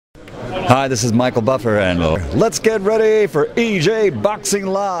Hi, this is Michael Buffer, and let's get ready for EJ Boxing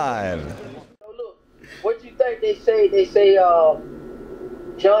Live. So look, what you think they say? They say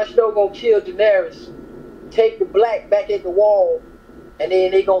Jon Snow gonna kill Daenerys, take the black back at the wall, and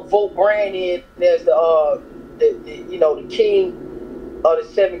then they gonna vote Bran in as the king of the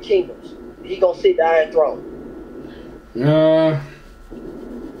Seven Kingdoms. He gonna sit the Iron Throne.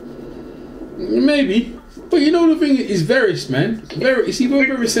 Maybe. But you know the thing is Varys, man. You see, when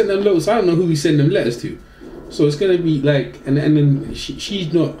Varys sent them notes, I don't know who he sent them letters to. So it's gonna be like, and then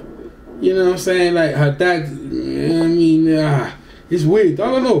she's not, you know what I'm saying? Like her dad. It's weird.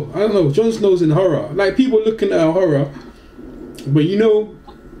 I don't know. Jon Snow's in horror. Like people looking at her horror, but you know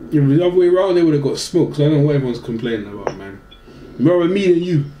the other way around, they would have got smoked. So I don't know what everyone's complaining about, man. More me than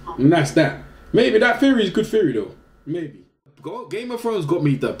you, and that's that. Maybe that theory is a good theory though. Maybe. Game of Thrones got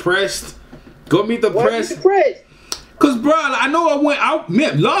me depressed. Why you depressed? Cause bro, I know I went out.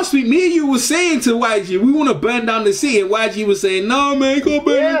 Man, last week, me and you was saying to YG, we want to burn down the city, and YG was saying, no man, go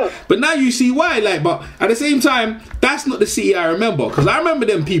burn it. But now you see why. Like, but at the same time, that's not the city I remember. Cause I remember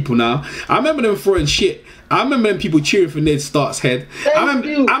them people now. I remember them throwing shit. I remember them people cheering for Ned Stark's head. I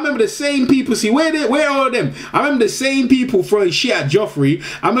remember the same people. See, where are all of them? I remember the same people throwing shit at Joffrey.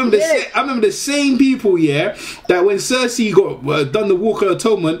 I remember the same people, yeah, that when Cersei got done the Walk of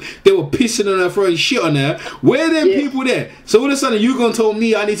Atonement, they were pissing on her, throwing shit on her. Where are them people there? So all of a sudden, you gonna tell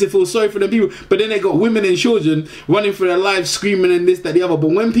me I need to feel sorry for them people, but then they got women and children running for their lives, screaming and this, that, the other.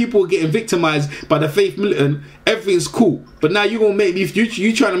 But when people are getting victimized by the faith militant, everything's cool. But now you gonna make me,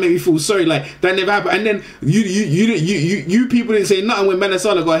 you trying to make me feel sorry, like that never happened. And then you people didn't say nothing when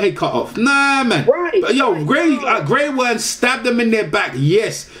Manasala got a head cut off. Nah, man. Right. But yo, Grey Worm stabbed them in their back.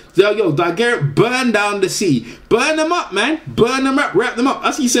 Yes. Yo, Targaryen burn down the sea. Burn them up, man. Burn them up. Wrap them up.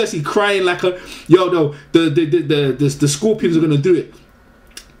 I see Cersei crying like a the scorpions are gonna do it.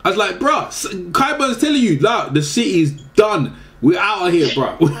 I was like, bro, Qyburn's telling you, look, the city is done. We're out of here,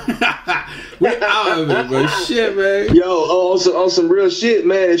 bro. We're out of it, bro. Shit, man. Yo, on some real shit,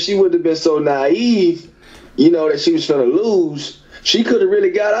 man. If she would have been so naive, you know, that she was gonna lose, she could have really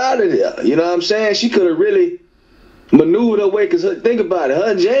got out of there. You know what I'm saying? She could have really maneuvered her way. Cause think about it,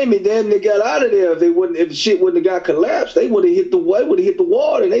 her and Jamie damn near got out of there. If the shit wouldn't have got collapsed, they would have hit the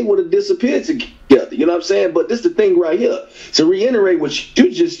water, and they would have disappeared together. You know what I'm saying? But this the thing right here. To reiterate what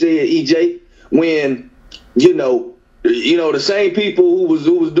you just said, EJ, when you know the same people who was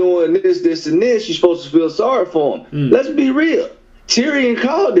doing this, and this, you're supposed to feel sorry for them. Let's be real. Tyrion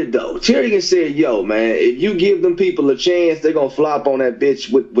called it though. Tyrion said, yo, man, if you give them people a chance, they're gonna flop on that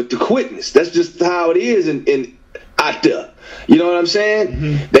bitch with the quickness. That's just how it is in out there. You know what I'm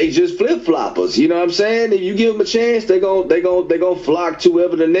saying? They just flip-floppers. You know what I'm saying? If you give them a chance, they gonna flock to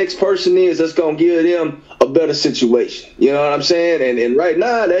whoever the next person is that's gonna give them a better situation. You know what I'm saying? And right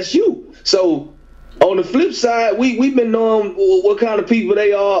now, that's you. So on the flip side, we've been knowing what kind of people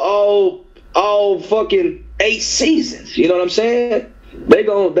they are all fucking 8 seasons. You know what I'm saying? They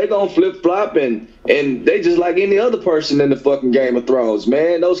gon' flip flop and they just like any other person in the fucking Game of Thrones,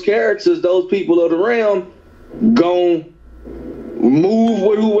 man. Those characters, those people of the realm, gon' move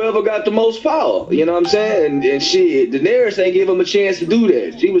with whoever got the most power. You know what I'm saying? And shit, Daenerys ain't give him a chance to do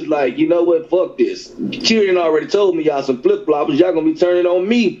that. She was like, you know what? Fuck this. Tyrion already told me y'all some flip floppers. Y'all gonna be turning on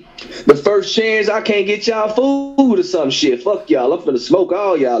me the first chance I can't get y'all food or some shit. Fuck y'all. I'm finna smoke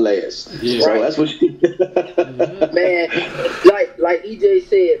all y'all ass. Yeah, so that's what she man, like EJ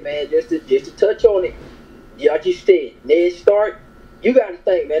said, man, just to touch on it, y'all just said, Ned Stark, you gotta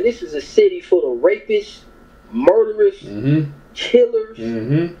think, man, this is a city full of rapists, murderers, killers,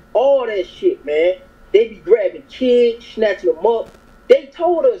 all that shit, man. They be grabbing kids, snatching them up. They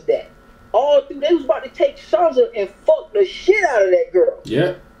told us that. All through, they was about to take Sansa and fuck the shit out of that girl.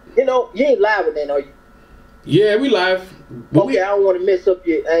 Yeah. You know, you ain't live with that, are you? Yeah, we live. But okay, I don't want to mess up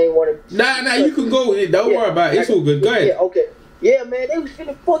your. I ain't want to. Nah, you can go. Don't worry about it. It's all good. Go ahead. Yeah, okay. Yeah, man, they was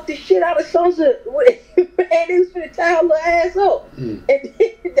finna fuck the shit out of Sansa. Man, they was finna tie her little ass up. And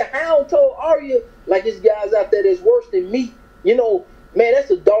then the Hound told Arya, like, this guy's out there that's worse than me. You know, man,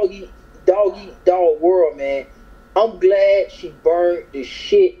 that's a dog world, man. I'm glad she burned the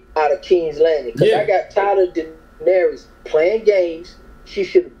shit out of King's Landing. Because I got tired of Daenerys playing games. She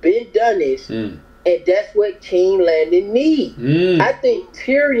should have been done this. And that's what King's Landing need. I think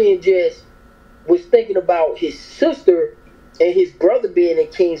Tyrion just was thinking about his sister and his brother being in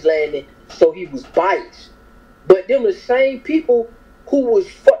King's Landing, so he was biased. But them the same people who was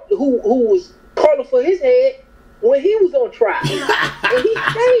calling for his head when he was on trial, and he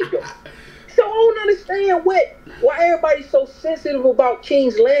saved him. So I don't understand why everybody's so sensitive about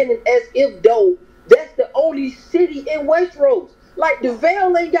King's Landing, as if though that's the only city in Westeros. Like, the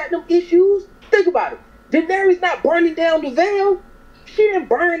Vale ain't got them issues. Think about it. Daenerys not burning down the Vale. She didn't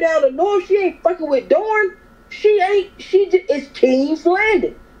burn down the North. She ain't fucking with Dorne. It's King's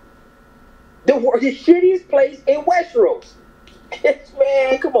Landing. The shittiest place in Westeros.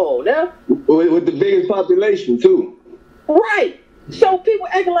 Man, come on now. With the biggest population, too. Right. So people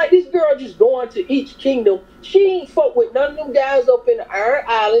acting like this girl just going to each kingdom. She ain't fuck with none of them guys up in the Iron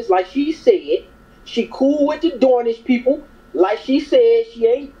Islands, like she said. She cool with the Dornish people, like she said. She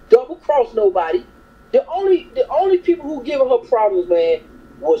ain't double cross nobody. The only people who giving her problems, man,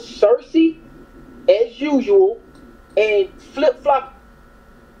 was Cersei, as usual, and Flip Flop.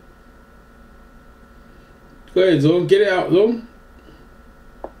 Go ahead, Zone. Get it out, Zone.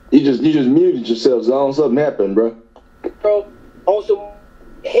 You just muted yourself, Zone. Something happened, bro. Bro, on some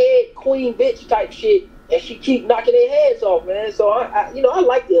head queen bitch type shit, and she keep knocking their heads off, man. So I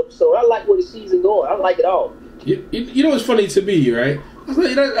like the episode. I like where the season going. I like it all. You know what's funny to me, right?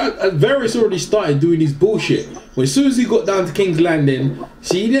 Varys already started doing this bullshit. When as soon as he got down to King's Landing,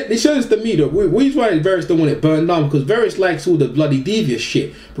 they showed us to me that reason why Varys don't want it burned down, because Varys likes all the bloody devious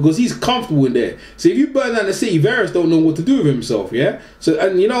shit, because he's comfortable in there. So if you burn down the city, Varys don't know what to do with himself, yeah? So,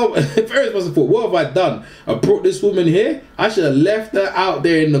 and you know, Varys must have thought, what have I done? I brought this woman here, I should have left her out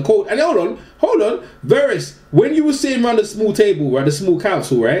there in the cold. And hold on, Varys, when you were sitting around the small table, right, the small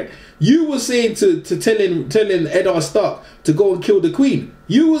council, right, you were saying to telling Eddard Stark to go and kill the queen.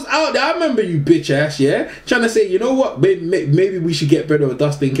 You was out there. I remember you, bitch ass, yeah, trying to say, you know what, maybe we should get rid of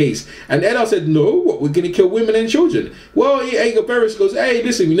Dust in case. And Eddard said, no, what, we're gonna kill women and children. Well, Aegon Varys goes, hey,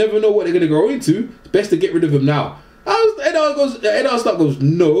 listen, you never know what they're gonna grow into. It's best to get rid of them now. Eddard Stark goes,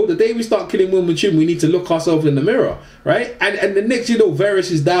 no, the day we start killing women and children, we need to look ourselves in the mirror, right? And the next, you know,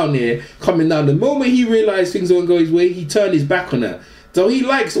 Varys is down there, coming down. The moment he realized things don't go his way, he turned his back on her. So he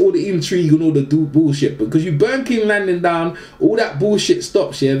likes all the intrigue and all the bullshit, because you burn King Landing down, all that bullshit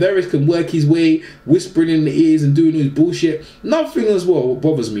stops, yeah? Varys can work his way, whispering in the ears and doing his bullshit. Nothing as well, what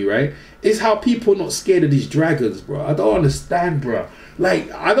bothers me, right, is how people are not scared of these dragons, bro. I don't understand, bro. Like,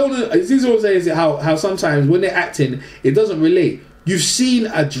 I don't know, this is what I'm saying, is how sometimes when they're acting, it doesn't relate. You've seen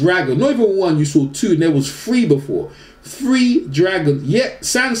a dragon, not even one, you saw two, and there was 3 before. 3 dragons, yet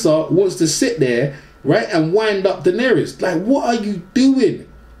Sansa wants to sit there, right, and wind up Daenerys. Like, what are you doing?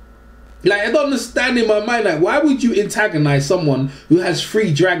 Like, I don't understand in my mind, like, why would you antagonize someone who has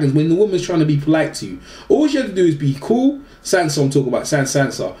 3 dragons when the woman's trying to be polite to you? All she had to do is be cool. Sansa, I'm talking about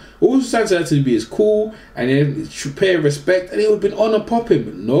Sansa. All Sansa had to be is cool, and then pay respect, and it would have been honor popping.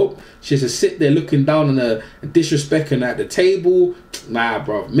 But nope, she has to sit there looking down on her, disrespecting at the table. Nah,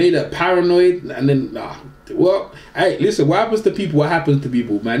 bro, made her paranoid, and then nah. Well, hey, listen, what happens to people, what happens to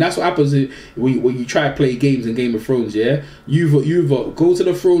people, man. That's what happens when you try to play games in Game of Thrones, yeah? You go to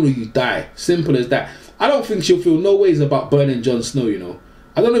the throne or you die. Simple as that. I don't think she'll feel no ways about burning Jon Snow, you know.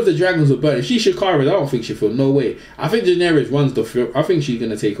 I don't know if the dragons will burn. If she's Shikara, I don't think she'll feel no way. I think Daenerys runs the film. I think she's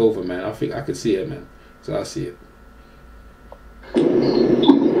going to take over, man. I think I could see it, man. So I see it.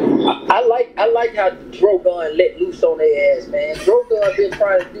 I like how Drogon let loose on their ass, man. Drogon been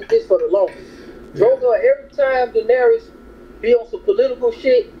trying to do this for the longest. Drogon, every time Daenerys be on some political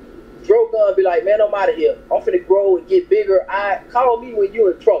shit, Drogon be like, man, I'm out of here. I'm finna grow and get bigger. Call me when you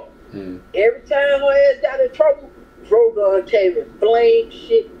in trouble. Every time her ass got in trouble, Drogon came and flamed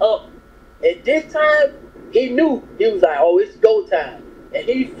shit up. And this time, he knew. He was like, oh, it's go time. And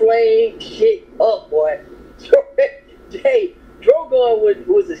he flamed shit up, boy. Hey, Drogon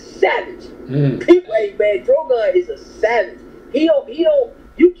was a savage. People, hey, man, Drogon is a savage.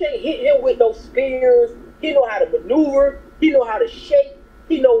 You can't hit him with no spears. He know how to maneuver. He know how to shake.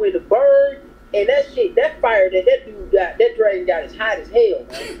 He know when to burn. And that shit, that fire that dude got, that dragon got as hot as hell,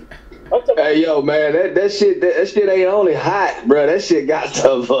 man. Hey, yo, man, that shit ain't only hot, bro. That shit got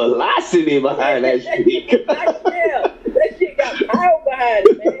some velocity behind that shit. Yeah, that shit got power behind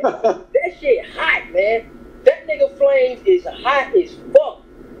it, man. That shit hot, man. That nigga Flames is hot as fuck.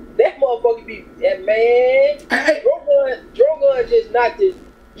 That motherfucker be, man. Drogon just not this.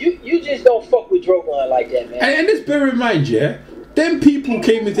 You just don't fuck with Drogon like that, man. And just bear in mind, yeah, them people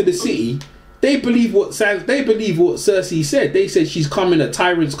came into the city. They believe what Cersei said. They said she's coming, a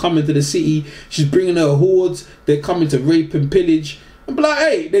tyrant's coming to the city. She's bringing her hordes. They're coming to rape and pillage. And be like,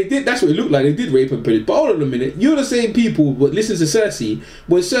 hey, they did. That's what it looked like. They did rape and pillage. But hold on a minute. You're the same people but listen to Cersei.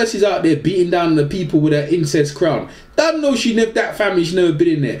 When Cersei's out there beating down the people with her incest crown, I know that family. She's never been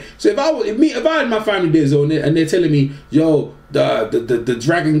in there. So if I had my family there and they're telling me, yo, the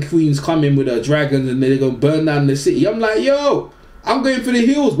dragon queen's coming with her dragons and they're gonna burn down the city, I'm like, yo. I'm going for the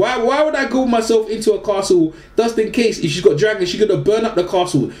hills. Why would I go myself into a castle just in case if she's got dragons, she's gonna burn up the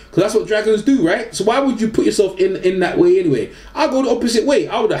castle? Because that's what dragons do, right? So why would you put yourself in that way anyway? I'll go the opposite way.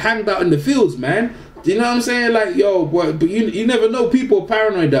 I would have hanged out in the fields, man. Do you know what I'm saying? Like, yo, boy, but you never know. People are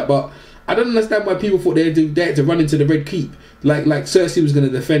paranoid that, but I don't understand why people thought they had to run into the Red Keep. Like Cersei was going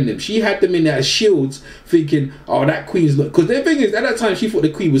to defend them. She had them in there as shields, thinking, oh, that queen's look. Because the thing is, at that time, she thought the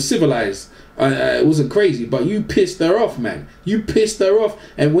queen was civilized. It wasn't crazy, but you pissed her off, man. You pissed her off.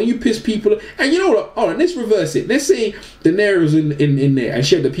 And when you piss people, and you know what? Hold on, let's reverse it. Let's say Daenerys was in there and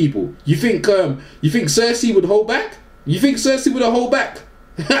she had the people. You think Cersei would hold back? You think Cersei would hold back?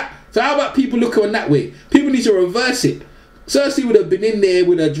 So how about people look on that way? People need to reverse it. Cersei would have been in there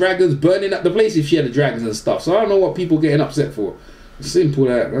with her dragons burning up the place if she had the dragons and stuff. So I don't know what people getting upset for. Simple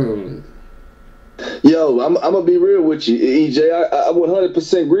that. Yo, I'm gonna be real with you, EJ. I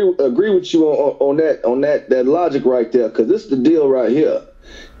 100% agree with you on that logic right there. Cause this is the deal right here.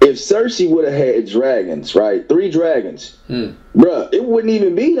 If Cersei would have had dragons, right, 3 dragons, bruh, it wouldn't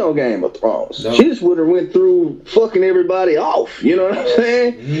even be no Game of Thrones. No. She just would have went through fucking everybody off. You know what I'm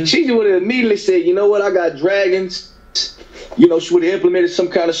saying? Mm-hmm. She would have immediately said, you know what, I got dragons. You know, she would have implemented some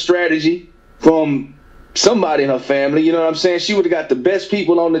kind of strategy from somebody in her family. You know what I'm saying? She would have got the best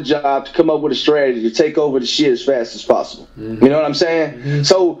people on the job to come up with a strategy to take over the shit as fast as possible. Mm-hmm. You know what I'm saying? Mm-hmm.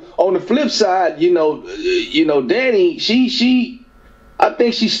 So on the flip side, you know, Dany, she I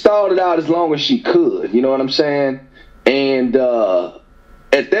think she stalled it out as long as she could. You know what I'm saying? And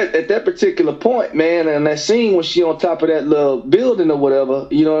at that particular point, man, and that scene when she on top of that little building or whatever,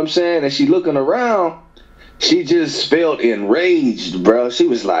 you know what I'm saying? And she looking around, she just felt enraged, bro. She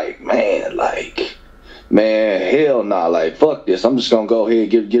was like, man, hell nah, like, fuck this. I'm just gonna go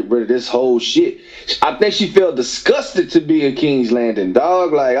ahead and get rid of this whole shit. I think she felt disgusted to be in King's Landing,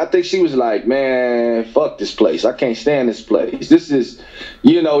 dog. Like, I think she was like, man, fuck this place. I can't stand this place. This is,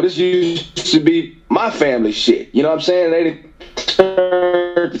 you know, this used to be my family shit. You know what I'm saying?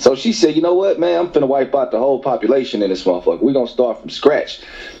 So she said, you know what, man, I'm finna wipe out the whole population in this motherfucker. We're gonna start from scratch.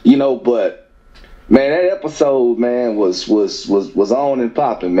 You know, but man, that episode, man, was on and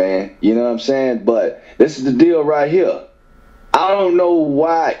popping, man. You know what I'm saying? But this is the deal right here. I don't know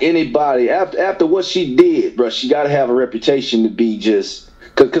why anybody, after what she did, bro, she got to have a reputation to be just,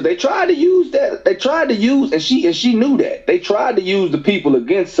 because they tried to use that. They tried to use, and she knew that. They tried to use the people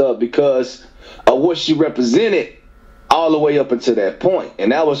against her because of what she represented all the way up until that point.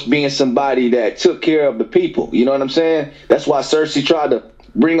 And that was being somebody that took care of the people. You know what I'm saying? That's why Cersei tried to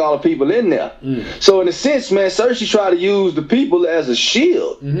bring all the people in there. So in a sense, man, Cersei tried to use the people as a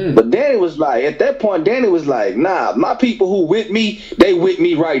shield. But Dany was like, at that point, Dany was like, nah, my people who with me, they with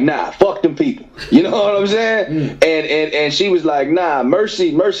me right now. Fuck them people. You know what I'm saying? And she was like, nah,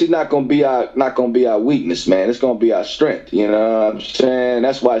 mercy not gonna be our weakness, man. It's gonna be our strength. You know what I'm saying?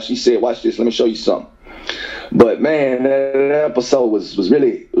 That's why she said, watch this, let me show you something. But man, that episode was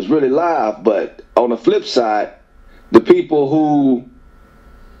really live. But on the flip side, the people who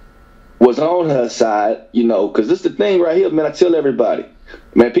was on her side, you know, because this is the thing right here, man. I tell everybody,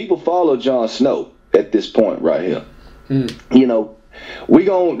 man, people follow Jon Snow at this point right here. You know,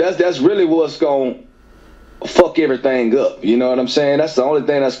 that's really what's gonna fuck everything up. You know what I'm saying? That's the only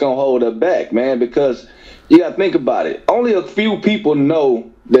thing that's gonna hold her back, man, because you gotta think about it. Only a few people know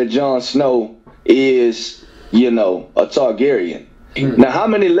that Jon Snow is, you know, a Targaryen. Now, how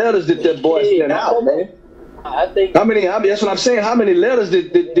many letters did that boy send out, man? I think that's what I'm saying. How many letters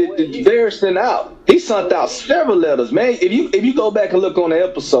did Varys send out? He sent out several letters, man. If you go back and look on the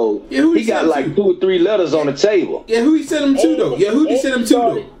episode, he got like 2 or 3 letters on the table. Yeah, who he sent them to though? Yeah, who did he send them to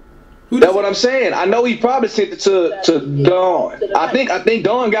though? That's what I'm saying. I know he probably sent it to Dawn. I think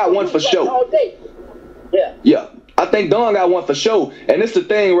Dawn got one for sure. Yeah, I think Dawn got one for sure. And it's the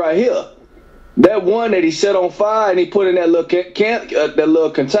thing right here. That one that he set on fire and he put in that little that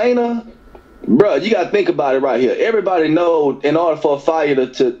little container. Bro, you gotta think about it right here. Everybody knows in order for a fire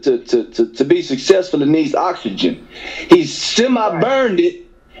to be successful, it needs oxygen. He semi-burned it,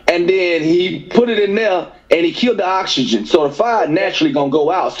 and then he put it in there, and he killed the oxygen. So the fire naturally gonna go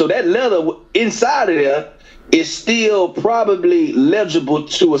out. So that leather inside of there is still probably legible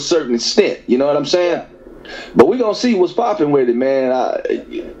to a certain extent. You know what I'm saying? But we gonna see what's popping with it, man.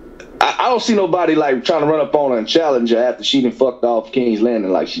 I don't see nobody like trying to run up on her and challenge her after she done fucked off King's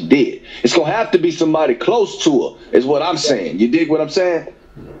Landing like she did. It's gonna have to be somebody close to her, is what I'm saying. You dig what I'm saying?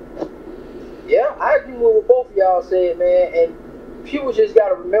 Yeah, I agree with what both of y'all said, man. And people just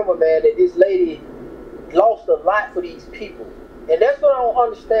gotta remember, man, that this lady lost a lot for these people, and that's what I don't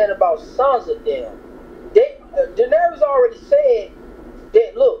understand about Sansa. Daenerys already said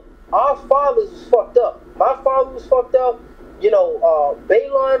that. Look, our fathers was fucked up. My father was fucked up.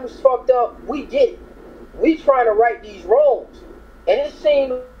 Balon was fucked up. We get it. We trying to right these wrongs. And it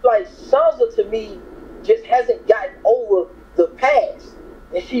seemed like Sansa to me just hasn't gotten over the past.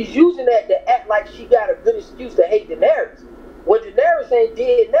 And she's using that to act like she got a good excuse to hate Daenerys. When Daenerys ain't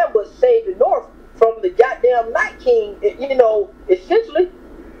did nothing but save the North from the goddamn Night King, essentially.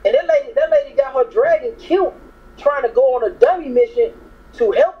 And that lady got her dragon killed trying to go on a dummy mission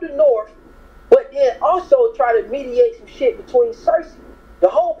to help the North, but then also try to mediate some shit between Cersei. The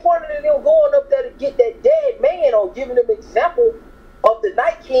whole point of them going up there to get that dead man or giving them example of the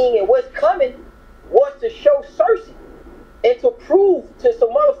Night King and what's coming was to show Cersei and to prove to some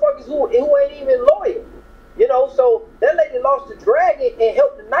motherfuckers who ain't even loyal. So that lady lost the dragon and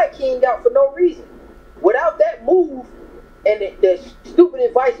helped the Night King out for no reason. Without that move and the stupid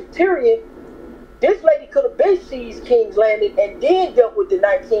advice of Tyrion, this lady could have been seized King's Landing and then dealt with the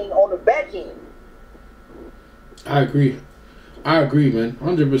Night King on the back end. I agree, man.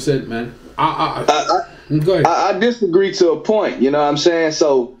 100%, man. Go ahead. I disagree to a point. You know what I'm saying?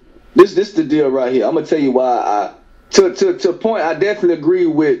 So this the deal right here. I'm gonna tell you why. To a point, I definitely agree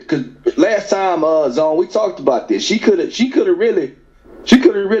with, because last time Zone we talked about this. She could have really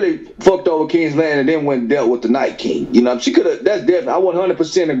fucked over King's Landing and then went and dealt with the Night King. She could have. That's definitely. I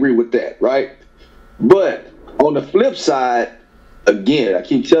 100% agree with that, right? But on the flip side, again, I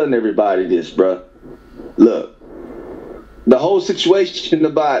keep telling everybody this, bro. Look, the whole situation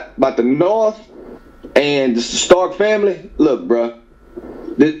about the North and the Stark family. Look, bro,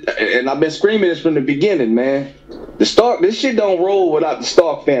 and I've been screaming this from the beginning, man. This shit don't roll without the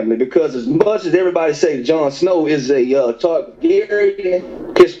Stark family, because as much as everybody say Jon Snow is a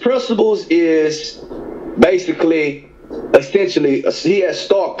Targaryen, his principles is basically, essentially, he has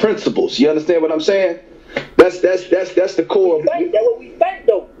Stark principles. You understand what I'm saying? That's the core. That's what we think,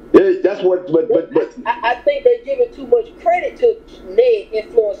 though. Yeah, that's what. But I think they're giving too much credit to Ned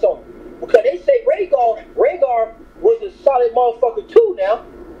influence on him, because they say Rhaegar was a solid motherfucker too. Now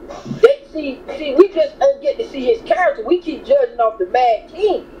they see we just don't get to see his character. We keep judging off the Mad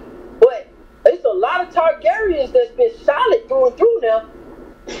King, but it's a lot of Targaryens that's been solid through and through now.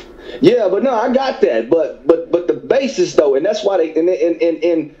 Yeah, but no, I got that. But the basis though, and that's why they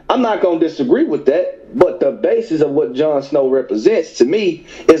and I'm not gonna disagree with that. But the basis of what Jon Snow represents to me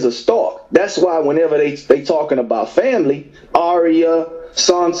is a Stark. That's why whenever they talking about family, Arya,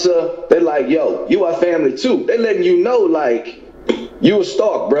 Sansa, they're like, yo, you are family too. They letting you know, like, you a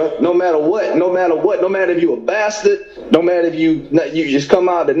Stark, bro. No matter what, no matter if you a bastard, no matter if you just come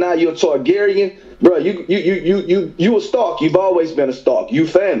out and now you're a Targaryen, bro. You a Stark. You've always been a Stark. You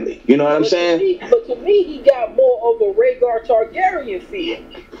family. You know what I'm saying? But to me, he got more of a Rhaegar Targaryen feel.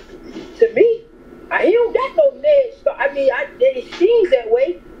 To me, he don't got no Ned Stark. I mean, it seems that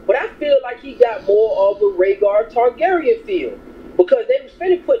way, but I feel like he got more of a Rhaegar Targaryen feel, because they was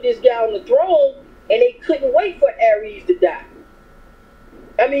finna put this guy on the throne and they couldn't wait for Ares to die.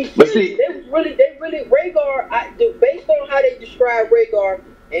 I mean, they really Rhaegar. Based on how they describe Rhaegar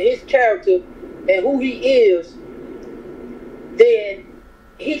and his character and who he is, then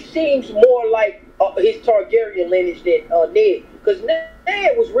he seems more like his Targaryen lineage than Ned, because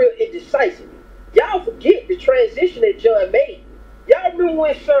Ned was real indecisive. Y'all forget the transition that Jon made. Y'all remember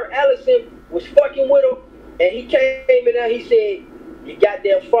when Sir Alicent was fucking with him and he came in there, he said, your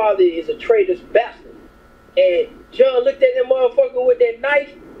goddamn father is a traitorous bastard. And Jon looked at that motherfucker with that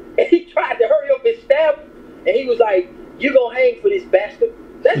knife and he tried to hurry up and stab him. And he was like, you gonna hang for this bastard.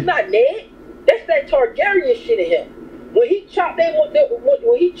 That's not Ned. That's that Targaryen shit in him. When he chopped that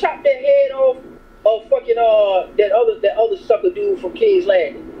head off of fucking that other sucker dude from King's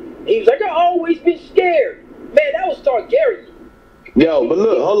Landing, he was like, I always been scared. Man, that was Targaryen. Yo, but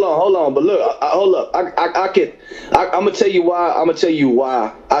look, hold on. But look, hold up. I'm gonna tell you why. I'm gonna tell you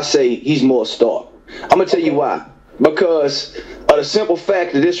why I say he's more Stark. I'm gonna tell you why. Because of the simple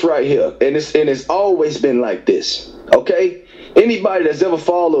fact of this right here, and it's always been like this. Okay, anybody that's ever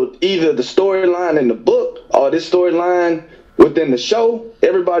followed either the storyline in the book or this storyline within the show,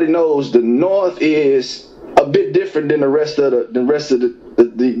 everybody knows the North is a bit different than the rest of the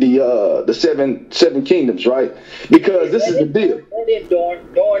seven kingdoms, right? Because this is the deal. And then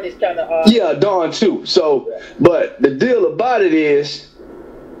Dorne is kind of yeah, Dorne too. So, but the deal about it is,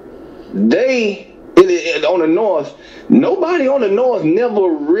 on the North, nobody on the North never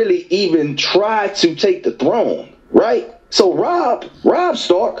really even tried to take the throne, right? So Robb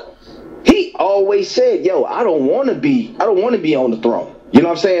Stark, he always said, yo, I don't want to be on the throne. You know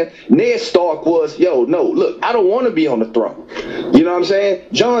what I'm saying? Ned Stark was, yo, no, look, I don't want to be on the throne. You know what I'm saying?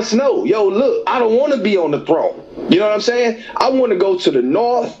 Jon Snow, yo, look, I don't want to be on the throne. You know what I'm saying? I want to go to the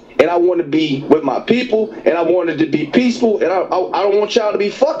North and I want to be with my people, and I wanted to be peaceful, and I don't want y'all to be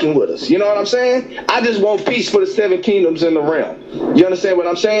fucking with us. You know what I'm saying? I just want peace for the 7 kingdoms in the realm. You understand what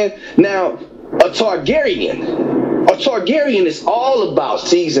I'm saying? Now, a Targaryen is all about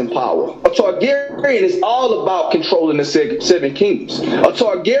seizing power. A Targaryen is all about controlling the 7 kingdoms. A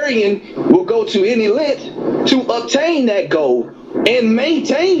Targaryen will go to any length to obtain that goal and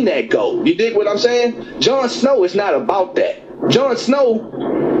maintain that goal. You dig what I'm saying? Jon Snow is not about that. Jon Snow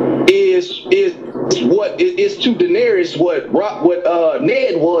is to Daenerys what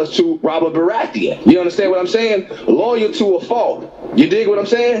Ned was to Robert Baratheon. You understand what I'm saying? Loyal to a fault. You dig what I'm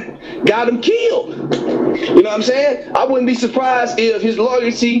saying? Got him killed. You know what I'm saying? I wouldn't be surprised if his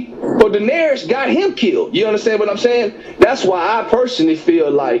loyalty for Daenerys got him killed. You understand what I'm saying? That's why I personally feel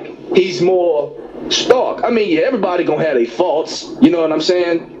like he's more Stark. I mean, yeah, everybody gonna have their faults. You know what I'm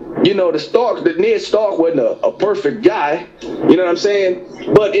saying? You know, the Ned Stark wasn't a perfect guy. You know what I'm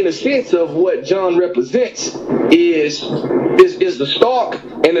saying? But in the sense of what Jon represents is the Stark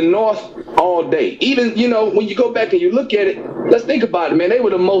and the North all day. Even, you know, when you go back and you look at it, let's think about it, man. They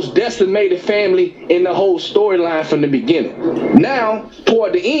were the most decimated family in the whole storyline from the beginning. Now,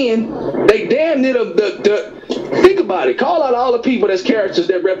 toward the end, they damn near think about it. Call out all the people that's characters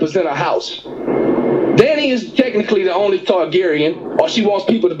that represent a house. Dany is technically the only Targaryen, or she wants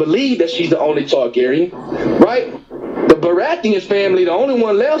people to believe that she's the only Targaryen, right? The Baratheon family, the only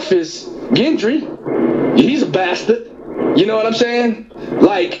one left is Gendry. He's a bastard. You know what I'm saying?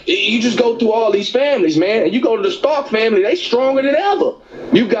 Like, you just go through all these families, man, and you go to the Stark family, they stronger than ever.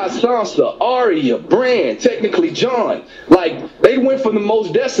 You got Sansa, Arya, Bran, technically Jon. Like, they went from the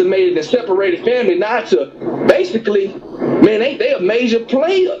most decimated and separated family now to basically, man, they a major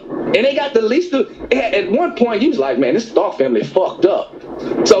player. And they got the least of, at one point, he was like, man, this Stark family fucked up.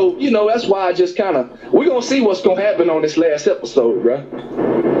 So, you know, that's why I just kind of, we're going to see what's going to happen on this last episode, bro.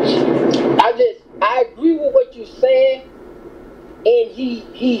 I agree with what you're saying. And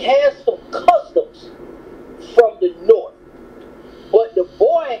he has some customs from the North. But the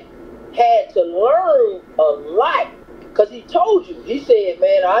boy had to learn a lot. Because he told you, he said,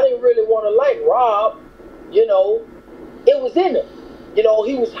 man, I didn't really want to like Rob. You know, it was in him. You know,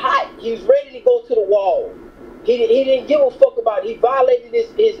 he was hot. He was ready to go to the wall. He didn't give a fuck about it. He violated his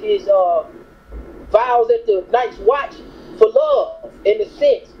vows at the Night's Watch for love, in a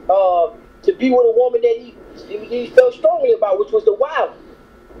sense, to be with a woman that he felt strongly about, which was the Wild.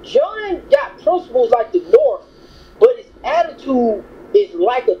 Jon got principles like the North, but his attitude is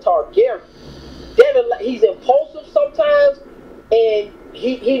like a Targaryen. He's impulsive sometimes, and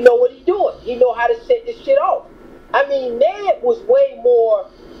he know what he's doing. He know how to set this shit off. I mean, Ned was way more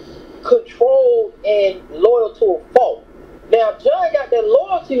controlled and loyal to a fault. Now, Jon got that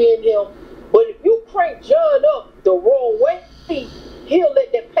loyalty in him, but if you crank Jon up the wrong way, he'll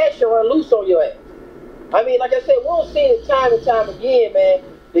let that passion run loose on your ass. I mean, like I said, we don't see it time and time again, man.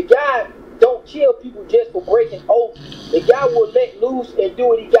 The guy don't kill people just for breaking oaths. The guy will let loose and do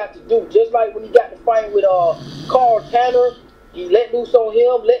what he got to do. Just like when he got to fight with Carl Tanner, he let loose on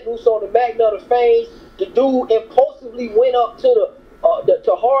him, let loose on the Magna of the Fanes. The dude impulsively went up to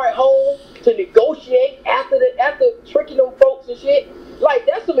to Hard Home to negotiate after tricking them folks and shit. Like,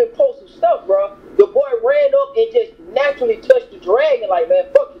 that's some impulsive stuff, bro. The boy ran up and just naturally touched the dragon, like, man,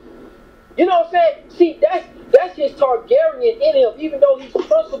 fuck it. You know what I'm saying? See, that's his Targaryen in him, even though he's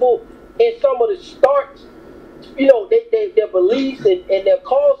principled in some of the Starks, you know, their beliefs and their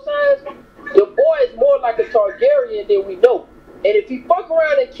call signs. The boy is more like a Targaryen than we know. And if he fuck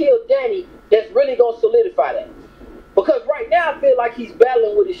around and kill Dany, that's really gonna solidify that. Because right now I feel like he's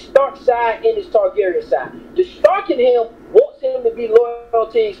battling with his Stark side and his Targaryen side. The Stark in him wants him to be loyal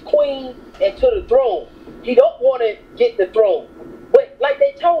to his queen and to the throne. He don't want to get the throne. But like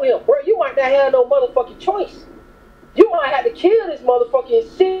they told him, bro, you might not have no motherfucking choice. You might have to kill this motherfucker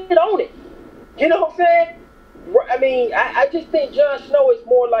and sit on it. You know what I'm saying? I mean, I just think Jon Snow is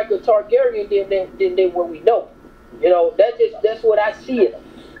more like a Targaryen than what we know. You know, that's what I see in him.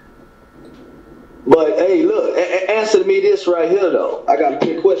 But hey, look, answer me this right here though. I got a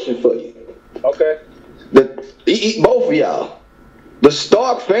quick question for you. Okay. Both of y'all, the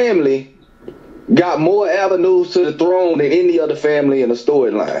Stark family got more avenues to the throne than any other family in the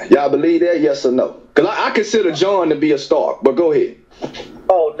storyline. Y'all believe that? Yes or no? Because I consider Jon to be a Stark, but go ahead.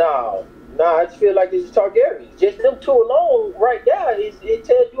 Oh, no. Nah, I just feel like it's Targaryen. Just them two alone right there, it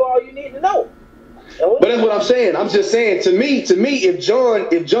tells you all you need to know. But that's what I'm saying. I'm just saying, to me, if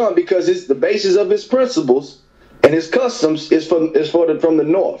Jon, because it's the basis of his principles and his customs is from the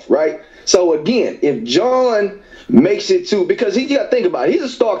North, right? So again, if Jon makes it too, because you got to think about it. He's a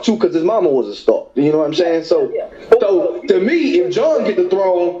Stark too because his mama was a Stark. You know what I'm saying? So to me, if Jon get the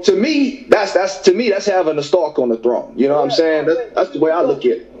throne, to me that's having a Stark on the throne. You know what I'm saying? That's the way I look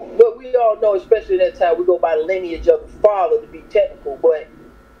at it. But we all know, especially that time, we go by the lineage of the father to be technical. But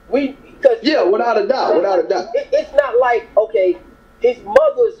without a doubt. It's not like, okay, his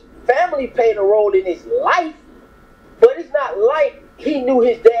mother's family played a role in his life, but it's not like he knew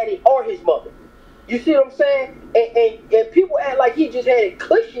his daddy or his mother. You see what I'm saying? And people act like he just had it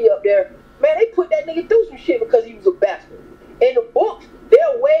cushy up there. Man, they put that nigga through some shit because he was a bastard. In the books,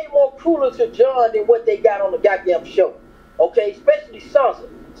 they're way more crueler to Jon than what they got on the goddamn show. Okay, especially Sansa.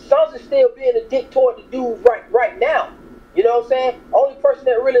 Sansa's still being a dick toward the dudes right now. You know what I'm saying? Only person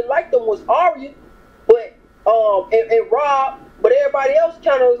that really liked them was Arya, but and Rob, but everybody else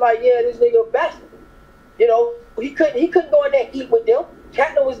kind of was like, yeah, this nigga a bastard. You know, he couldn't go in there and eat with them.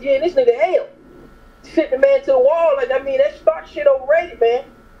 Catelyn was getting this nigga hell. Sitting the man to the wall, like, I mean, that Stark shit overrated, man.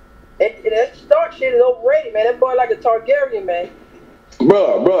 And that Stark shit is overrated, man. That boy like a Targaryen, man.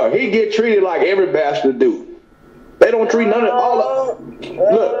 Bruh, he get treated like every bastard do. They don't treat none of all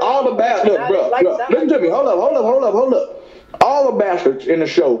the bastards. Look, bro, listen to me. Hold up. All the bastards in the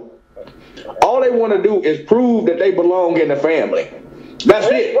show, all they want to do is prove that they belong in the family. That's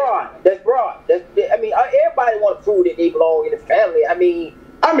it. That's broad. I mean, everybody want to prove that they belong in the family. I mean,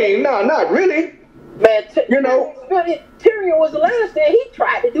 no, not really. Man, Tyrion was the last thing. He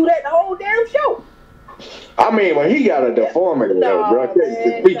tried to do that the whole damn show. I mean, when he got a deformity, bro.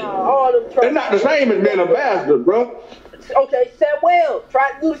 It's not the same as being a bastard, bro. Okay, Samuel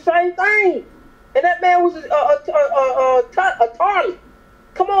tried to do the same thing, and that man was a target.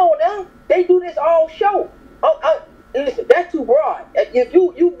 Come on now, they do this all show. Listen, that's too broad. If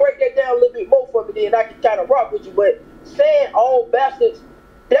you break that down a little bit more for me, then I can kind of rock with you. But saying all bastards,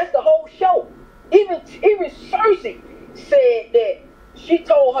 that's the whole show. Even Cersei said that she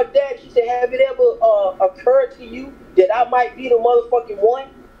told her dad, she said, have it ever occurred to you that I might be the motherfucking one?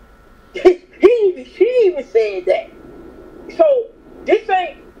 She even said that. So this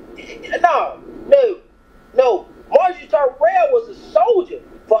ain't no. Marjorie Targaryen was a soldier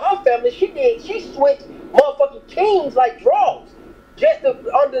for her family. She switched motherfucking kings like draws, just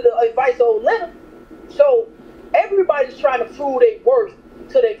under the advice of Olenna. So everybody's trying to prove their worth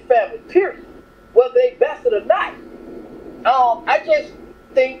to their family, period, whether they bastard or not. I just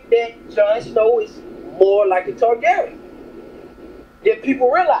think that Jon Snow is more like a Targaryen than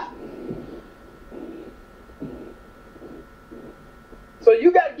people realize. So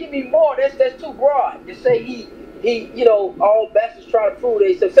you gotta give me more. That's too broad to say he all bastards try to prove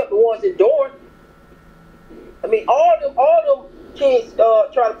themselves, except the ones in Dorne. I mean, all them kids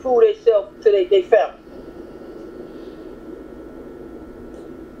try to prove themselves to their family.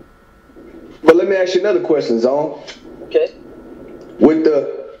 But let me ask you another question, Zone. Okay. With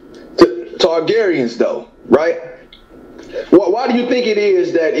the Targaryens, though, right? Why do you think it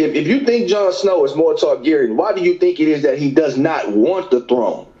is that if you think Jon Snow is more Targaryen, why do you think it is that he does not want the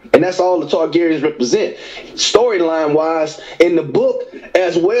throne? And that's all the Targaryens represent, storyline-wise, in the book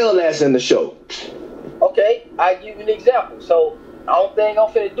as well as in the show. Okay, I give you an example. So the only thing I'm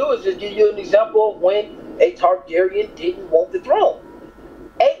finna do is just give you an example of when a Targaryen didn't want the throne.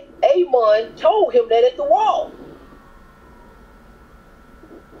 Aemon told him that at the wall.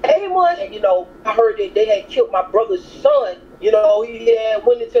 Aemon, I heard that they had killed my brother's son. He had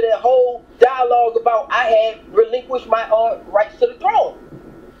went into that whole dialogue about I had relinquished my rights to the throne.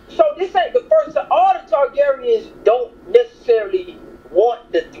 So this ain't the first time. All the Targaryens don't necessarily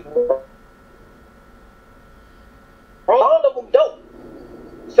want the throne. All of them don't.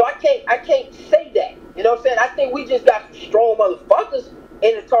 So I can't say that. You know what I'm saying? I think we just got some strong motherfuckers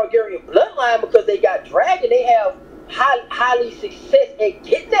in the Targaryen bloodline because they got dragon. They have highly success at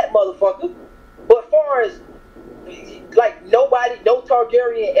getting that motherfucker. But as far as like no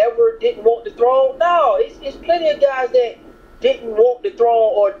Targaryen ever didn't want the throne. No, it's plenty of guys that didn't want the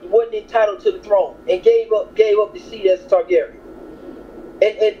throne or wasn't entitled to the throne and gave up the seat as a Targaryen.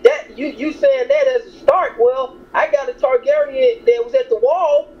 And that you saying that as a start, well, I got a Targaryen that was at the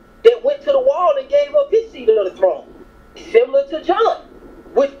wall that went to the wall and gave up his seat on the throne. Similar to Jon,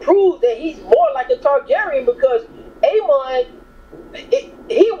 which proves that he's more like a Targaryen because Aemon,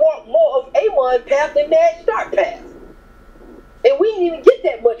 he walked more of Aemon's path than Ned Stark path. And we didn't even get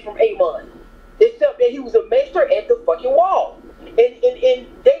that much from Aemon, except that he was a maester at the fucking wall. And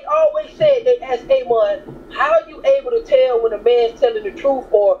they always said, they asked Aemon, how are you able to tell when a man's telling the truth,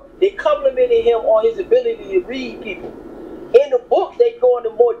 or they complimented him on his ability to read people. In the books, they go into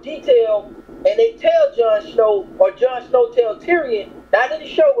more detail, and they tell Jon Snow, or Jon Snow tell Tyrion, not in the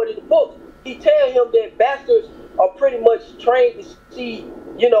show, but in the books, he tell him that bastards are pretty much trained to see,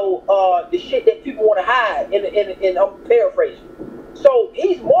 the shit that people want to hide. And I'm paraphrasing. So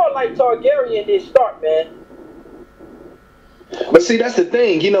he's more like Targaryen than Stark, man. But see, that's the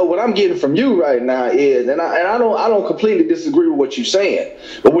thing. What I'm getting from you right now is, and I don't completely disagree with what you're saying.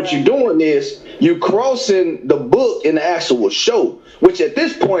 But what you're doing is you crossing the book in the actual show, which at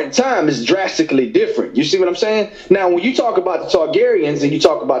this point in time is drastically different. You see what I'm saying? Now, when you talk about the Targaryens and you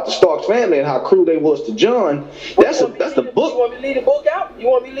talk about the Stark family and how cruel they was to Jon, that's the book. You want me to leave the book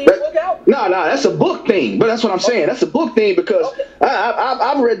out? No, that's a book thing. But that's what I'm saying. That's a book thing because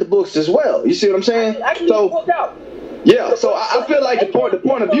I've read the books as well. You see what I'm saying? I can leave the book out. Yeah, so I feel like the point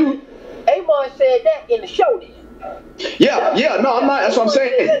of view. Aemon said that in the show, then. Yeah, no, I'm not. That's what I'm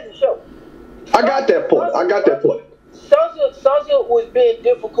saying. I got that point. Sansa was being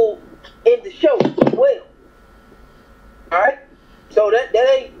difficult in the show as well. All right, so that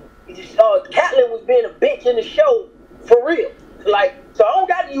ain't. Catelyn was being a bitch in the show for real. Like, so I don't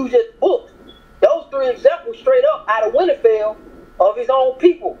got to use just books. Those 3 examples straight up out of Winterfell of his own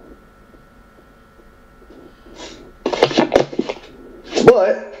people.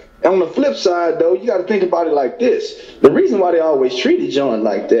 But on the flip side, though, you got to think about it like this. The reason why they always treated Jon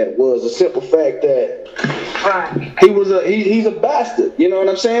like that was the simple fact that he's a bastard. You know what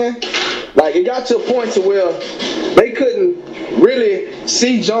I'm saying? Like, it got to a point to where they couldn't really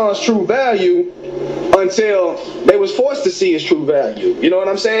see Jon's true value until they was forced to see his true value. You know what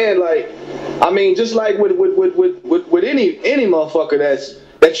I'm saying? Like, I mean, just like with any motherfucker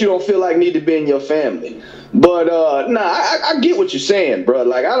that you don't feel like need to be in your family. But I get what you're saying, bro.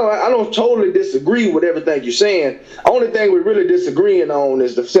 Like, I don't totally disagree with everything you're saying. Only thing we're really disagreeing on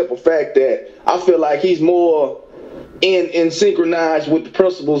is the simple fact that I feel like he's more in synchronized with the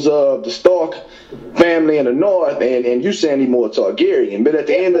principles of the Stark family in the North, and you saying he's more Targaryen. But at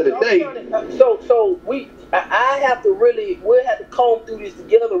the end of the day, we'll have to comb through this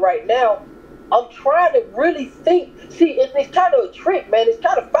together right now. I'm trying to really think. See, it's kind of a trick, man. It's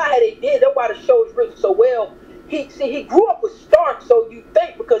kind of fire they did. That's why the show is written so well. He grew up with Stark, so you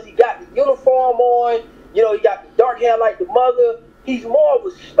think because he got the uniform on, he got the dark hair like the mother. He's more of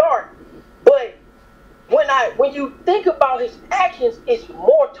a Stark. But when you think about his actions, it's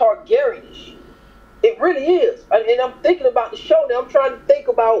more Targaryenish. It really is. And I'm thinking about the show now. I'm trying to think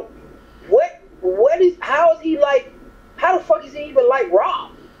about how the fuck is he even like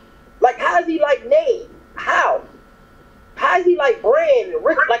Rob? Like, how is he like Ned? How is he like Bran and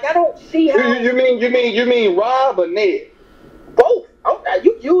Rick? Like, I don't see how. You mean Rob or Ned? Both.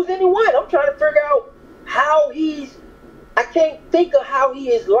 You use any one. I'm trying to figure out how he's. I can't think of how he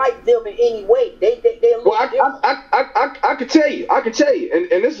is like them in any way. They look different. I can tell you.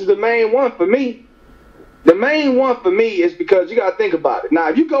 And this is the main one for me. The main one for me is because you gotta think about it. Now,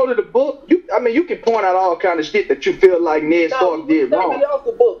 if you go to the book, you can point out all kind of shit that you feel like Ned Stark did wrong. Off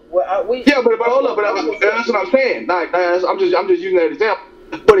the book. But hold up, that's what I'm saying. Like, I'm just using that example.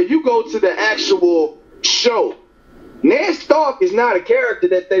 But if you go to the actual show, Ned Stark is not a character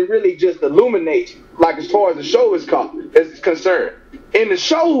that they really just illuminate. Like, as far as the show is concerned, in the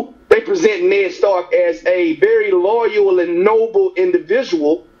show they present Ned Stark as a very loyal and noble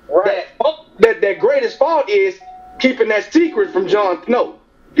individual. Right. That greatest fault is keeping that secret from Jon Snow.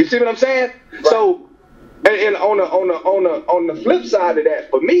 You see what I'm saying? Right. So, and on the flip side of that,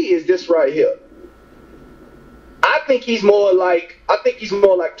 for me, is this right here. I think he's more like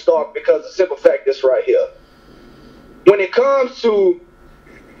Stark because the simple fact is right here. When it comes to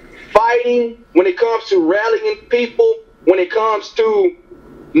fighting, when it comes to rallying people, when it comes to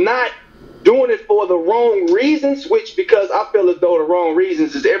not doing it for the wrong reasons, which, because I feel as though the wrong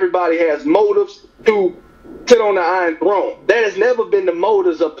reasons is everybody has motives to sit on the Iron Throne. That has never been the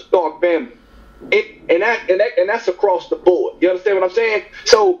motives of the Stark family, and that's across the board. You understand what I'm saying?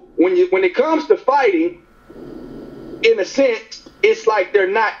 So when it comes to fighting, in a sense, it's like they're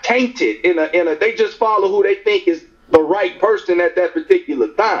not tainted. They just follow who they think is the right person at that particular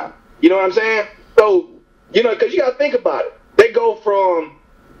time. You know what I'm saying? So, because you gotta think about it. They go from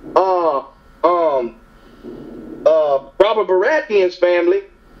Robert Baratheon's family,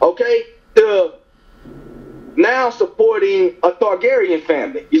 okay, to now supporting a Targaryen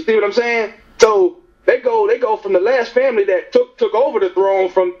family. You see what I'm saying? So they go from the last family that took over the throne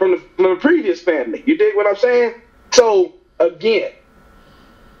from the previous family. You dig what I'm saying? So again,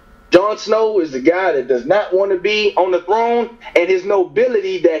 Jon Snow is the guy that does not want to be on the throne, and his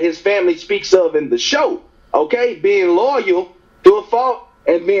nobility that his family speaks of in the show, okay, being loyal to a fault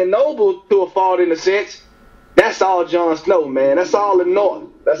and being noble to a fault in a sense, that's all Jon Snow, man. That's all the North.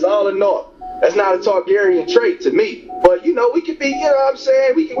 That's not a Targaryen trait to me. But you know, we could be, you know what I'm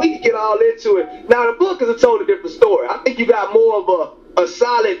saying? We can get all into it. Now the book is a totally different story. I think you got more of a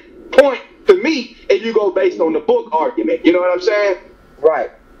solid point to me if you go based on the book argument. You know what I'm saying?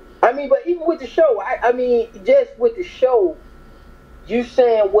 Right. I mean, but even with the show, I mean, just with the show, you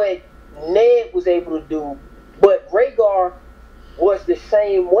saying what Ned was able to do, but Rhaegar was the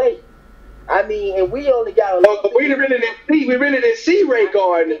same way. I mean, and we only got a little. But we really didn't see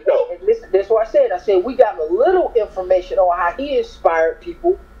Rhaegar in the show. And listen, that's what I said. I said we got a little information on how he inspired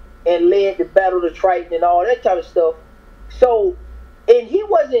people and led the Battle of Triton and all that kind of stuff. So, and he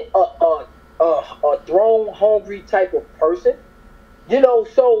wasn't a throne hungry type of person, you know.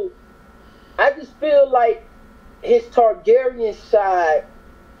 So, I just feel like his Targaryen side,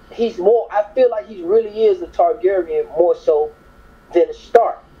 he's more. I feel like he really is a Targaryen more so than a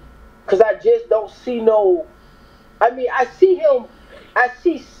Stark. Because I just don't see no. I mean, I see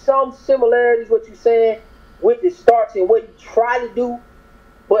some similarities, what you're saying, with the Starks and what he tried to do.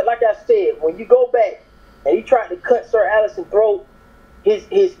 But like I said, when you go back and he tried to cut Sir Alicent's throat,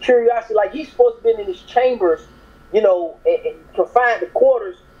 his curiosity, like he's supposed to be in his chambers, you know, and confined to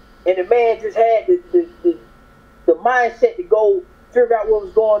quarters, and the man just had the mindset to go figure out what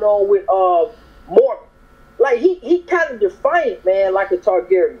was going on with Mormon. Like he kind of defiant, man, like a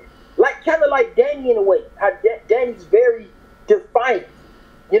Targaryen. Like kind of like Dany in a way. How Dany's very defiant.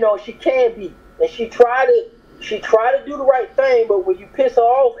 You know, she can be, and she try to do the right thing, but when you piss her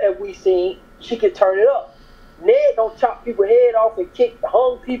off, as we seen, she can turn it up. Ned don't chop people's head off and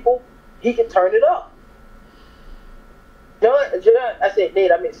hung people. He can turn it up. John, I said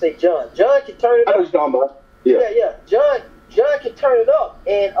Ned. I meant to say John. John can turn it up. I was talking about. Yeah. John can turn it up,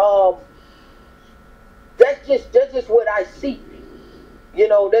 and that's just what I see. You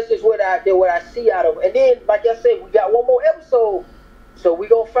know, that's just what I see out of it. And then, like I said, we got one more episode, so we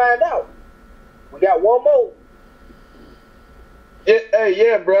gonna find out. We got one more.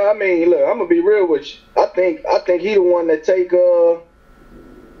 Yeah, bro. I mean, look, I'm gonna be real with you. I think he the one that take.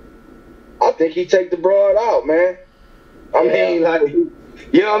 I think he take the broad out, man. I mean, like, you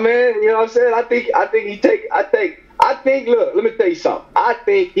know what I mean? You know what I'm saying? I think he take. I think. Look, let me tell you something. I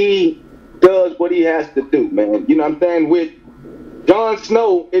think he does what he has to do, man. You know what I'm saying? With Jon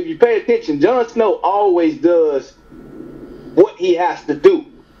Snow, if you pay attention, Jon Snow always does what he has to do,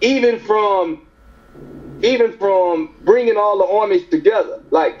 even from bringing all the armies together.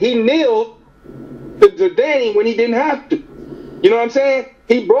 Like he kneeled to Dany when he didn't have to. You know what I'm saying?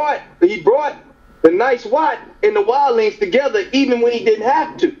 He brought the Night's Watch and the Wildlings together, even when he didn't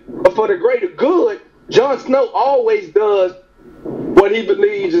have to. But for the greater good, Jon Snow always does what he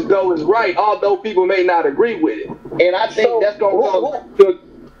believes as though is right, although people may not agree with it. And I think that's going to go to...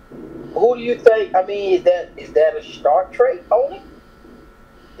 Who do you think, I mean, is that a Stark trait only?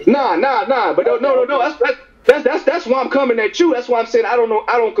 Nah. But no. That's why I'm coming at you. That's why I'm saying I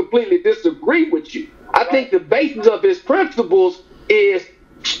don't completely disagree with you. I think the basis of his principles is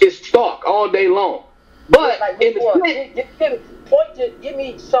Stark all day long. But like, in the give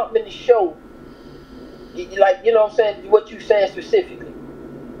me something in the show. Like, you know what I'm saying, what you saying specifically.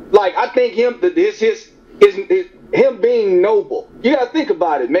 Like, I think him being noble. You gotta think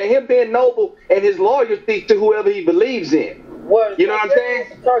about it, man. Him being noble and his loyalty to whoever he believes in. Well, you know what I'm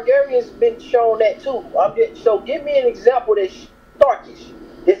saying? Targaryen's been shown that too. So give me an example that's Starkish.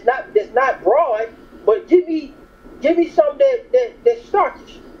 That's not broad, but give me something that's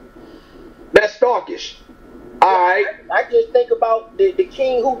Starkish. That's Starkish. All right. I just think about the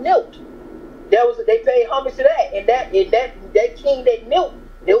king who knelt. They paid homage to that, and that king that knelt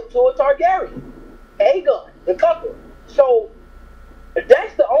to a Targaryen, Aegon the Conqueror. So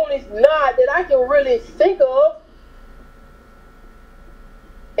that's the only nod that I can really think of.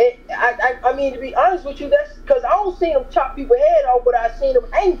 And I mean, to be honest with you, that's because I don't see them chop people's head off, but I seen them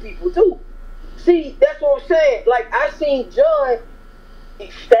hang people too. See, that's what I'm saying. Like I seen John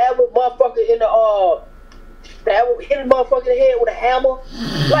stab a motherfucker hit a motherfucker in the head with a hammer.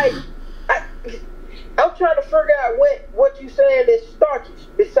 Like I'm trying to figure out what you saying is Starkish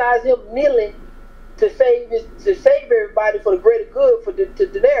besides him kneeling to save everybody for the greater good to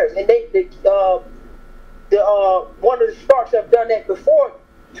Daenerys, and one of the Starks have done that before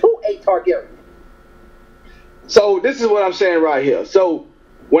to a Targaryen. So this is what I'm saying right here. So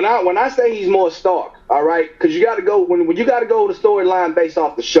when I say he's more Stark, all right, because you got to go when you got to go the storyline based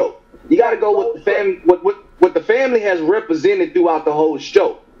off the show. You got to go with the family, what the family has represented throughout the whole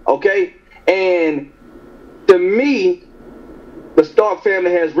show, okay? And to me, the Stark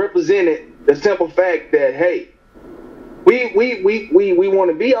family has represented the simple fact that hey, we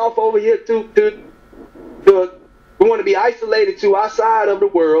want to be off over here we want to be isolated to our side of the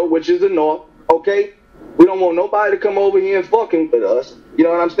world, which is the North, okay? We don't want nobody to come over here and fucking with us. You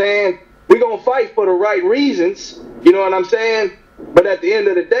know what I'm saying? We're going to fight for the right reasons. You know what I'm saying? But at the end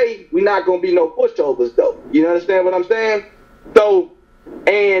of the day, we're not going to be no pushovers, though. You understand what I'm saying? So,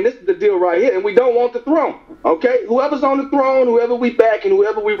 and this is the deal right here. And we don't want the throne, okay? Whoever's on the throne, whoever we back and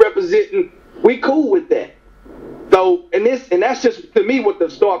whoever we representing, we cool with that. So, and that's just, to me, what the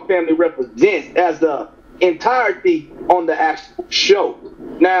Stark family represents as the entirety on the actual show.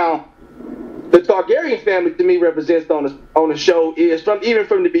 Now, the Targaryen family, to me, represents on the show is even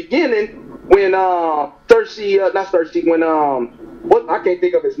from the beginning when I can't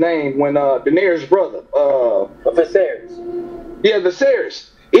think of his name, when Daenerys' brother, Viserys. Yeah, Viserys.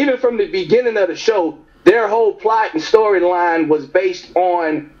 Even from the beginning of the show, their whole plot and storyline was based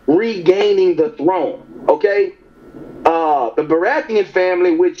on regaining the throne. Okay, the Baratheon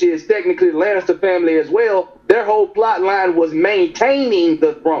family, which is technically the Lannister family as well, their whole plot line was maintaining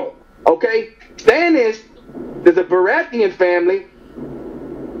the throne. Okay, Stannis, the Baratheon family,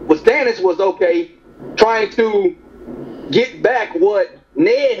 Stannis was okay trying to get back what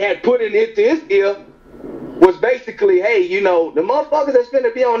Ned had put into his ear. Was basically, hey, you know, the motherfuckers that's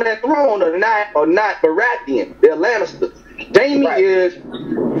gonna be on that throne are not Baratheon, they're Lannisters. Jaime is,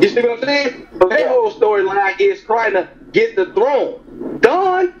 you see what I'm saying? But their whole storyline is trying to get the throne.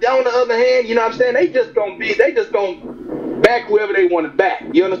 Dawn, on the other hand, you know what I'm saying? They just gonna back whoever they want to back.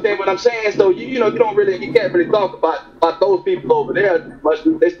 You understand what I'm saying? So you can't really talk about those people over there much.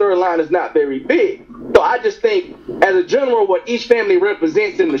 Their storyline is not very big. So I just think, as a general, what each family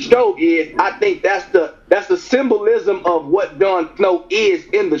represents in the show is, I think that's the symbolism of what Jon Snow is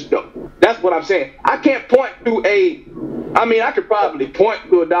in the show. That's what I'm saying. I can't point to I could probably point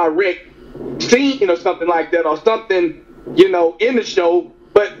to a direct scene or something like that, or something, in the show.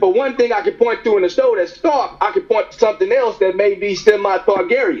 But for one thing I could point to in the show that's Stark, I could point to something else that may be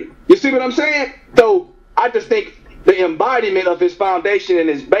semi-Targaryen. You see what I'm saying? So I just think the embodiment of his foundation and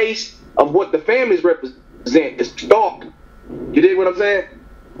his base of what the families represent is Stark. You dig what I'm saying?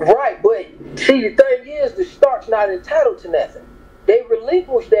 Right, but see, the thing is, the Stark's not entitled to nothing. They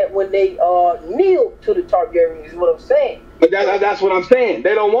relinquish that when they kneel to the Targaryens, is what I'm saying. But that's what I'm saying.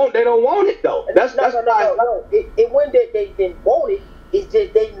 They don't want it though. No. It wasn't that they didn't want it. It's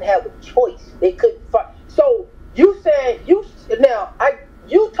just they didn't have a choice. They couldn't fight. So you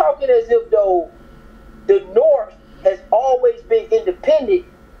talking as if though the North has always been independent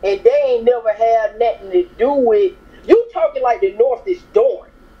and they ain't never had nothing to do with. You talking like the North is Dorne.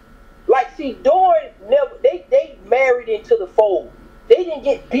 Like, see, Dorne never. They married into the fold. They didn't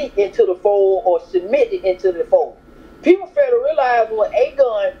get beat into the fold or submitted into the fold. People fail to realize when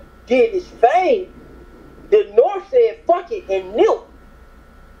Aegon did his thing, the North said fuck it and knelt.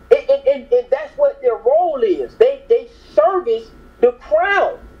 And that's what their role is. They service the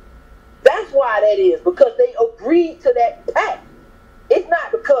crown. That's why that is, because they agreed to that pact. It's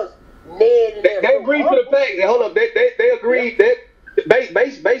not because Ned and they agreed to the pact. Hold up, they agreed that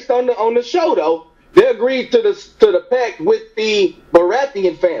based on the show though. They agreed to the pact with the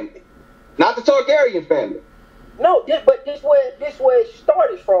Baratheon family, not the Targaryen family. No, but this where it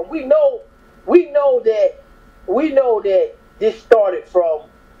started from. We know that this started from.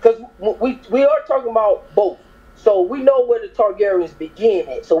 Because we are talking about both. So we know where the Targaryens begin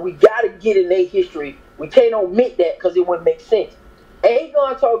at. So we got to get in their history. We can't omit that because it wouldn't make sense.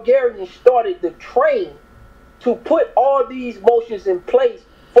 Aegon Targaryen started the train to put all these motions in place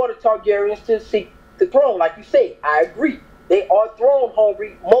for the Targaryens to seek the throne. Like you say, I agree. They are throne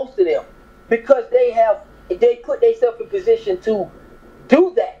hungry, most of them. Because they put themselves in position to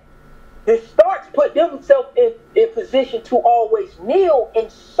do that. The Starks put themselves in position to always kneel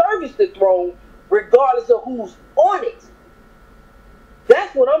and service the throne regardless of who's on it.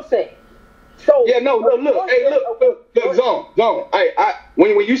 That's what I'm saying. So yeah, no, look, Zone.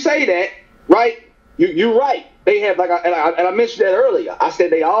 When you say that, right? You're right. They have and I mentioned that earlier. I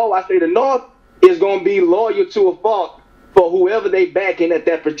said the North is gonna be loyal to a fault for whoever they backing at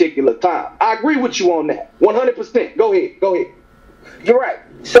that particular time. I agree with you on that, 100%. Go ahead. You're right.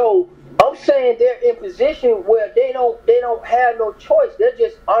 So I'm saying they're in position where they don't have no choice. They're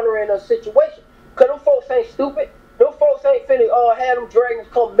just honoring a situation. Cause them folks ain't stupid. Them folks ain't finna have them dragons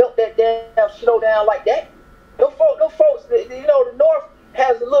come melt that damn snow down like that. Them folks, the North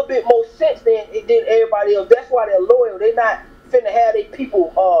has a little bit more sense than everybody else. That's why they're loyal. They're not finna have their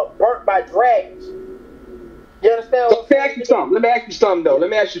people burnt by dragons. You understand? So let me ask you something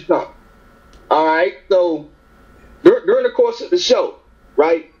though. All right. So during the course of the show,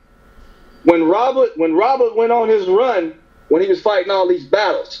 right? When Robert went on his run, when he was fighting all these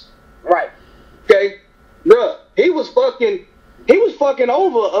battles, right? Okay, bruh, he was fucking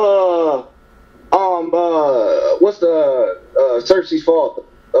over what's the Cersei's father?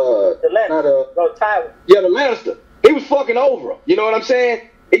 The Lannister. Tywin. Yeah, the Lannister. He was fucking over him. You know what I'm saying?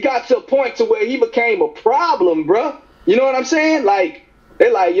 It got to a point to where he became a problem, bruh. You know what I'm saying? Like,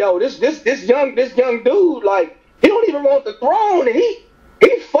 they're like, yo, this young dude, like, he don't even want the throne, and he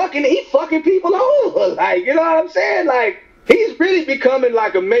fucking people over. Like, you know what I'm saying? Like, he's really becoming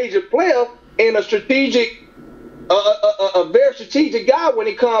like a major player and a strategic, a very strategic guy when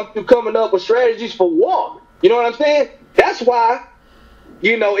it comes to coming up with strategies for war. You know what I'm saying? That's why,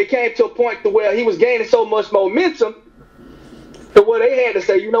 you know, it came to a point to where he was gaining so much momentum to where they had to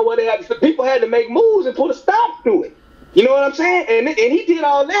say, you know what, people had to make moves and put a stop to it. You know what I'm saying? And he did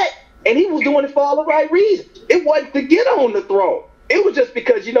all that, and he was doing it for all the right reasons. It wasn't to get on the throne. It was just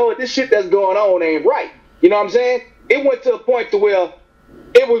because, you know what, this shit that's going on ain't right. You know what I'm saying? It went to a point to where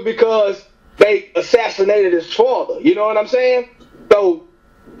it was because they assassinated his father. You know what I'm saying? So,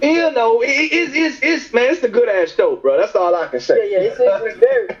 you know, it's man, it's a good ass show, bro. That's all I can say. Yeah, it's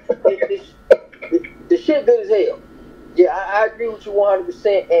very the shit good as hell. Yeah, I agree with you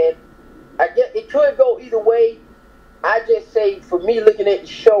 100%, and I guess it could go either way. I just say, for me, looking at the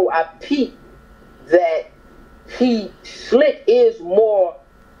show, I peeped that Slick is more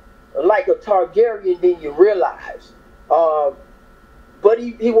like a Targaryen than you realize. But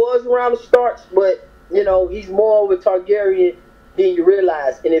he was around the starts, but, you know, he's more of a Targaryen than you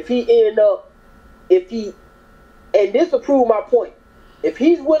realize. And if and this will prove my point, if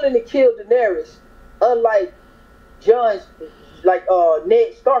he's willing to kill Daenerys, unlike Ned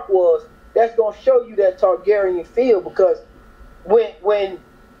Stark was, that's gonna show you that Targaryen feel, because when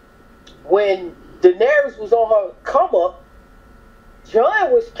Daenerys was on her come up,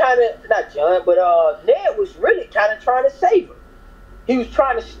 Ned was really kind of trying to save her. He was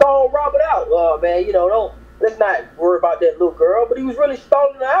trying to stall Robert out. Oh man, you know, let's not worry about that little girl, but he was really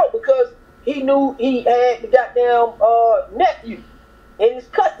stalling her out because he knew he had the goddamn nephew in his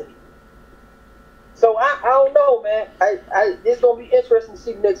custody. So I don't know, man. It's gonna be interesting to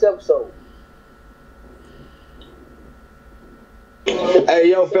see the next episode.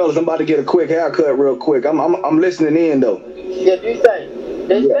 Hey, yo, fellas, I'm about to get a quick haircut real quick. I'm listening in though. Yeah, do you think?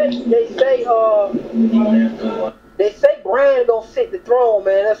 They say Bran gonna sit the throne,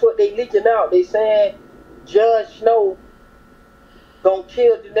 man. That's what they leaking out. They saying Jon Snow gonna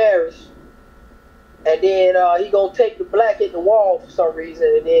kill Daenerys, and then he gonna take the black at the wall for some reason,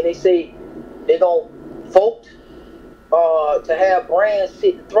 and then they say they gonna vote to have Bran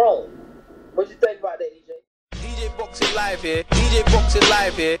sit the throne. What you think about that, EJ? DJ Boxing Live here. DJ Boxing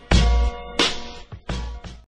Live here.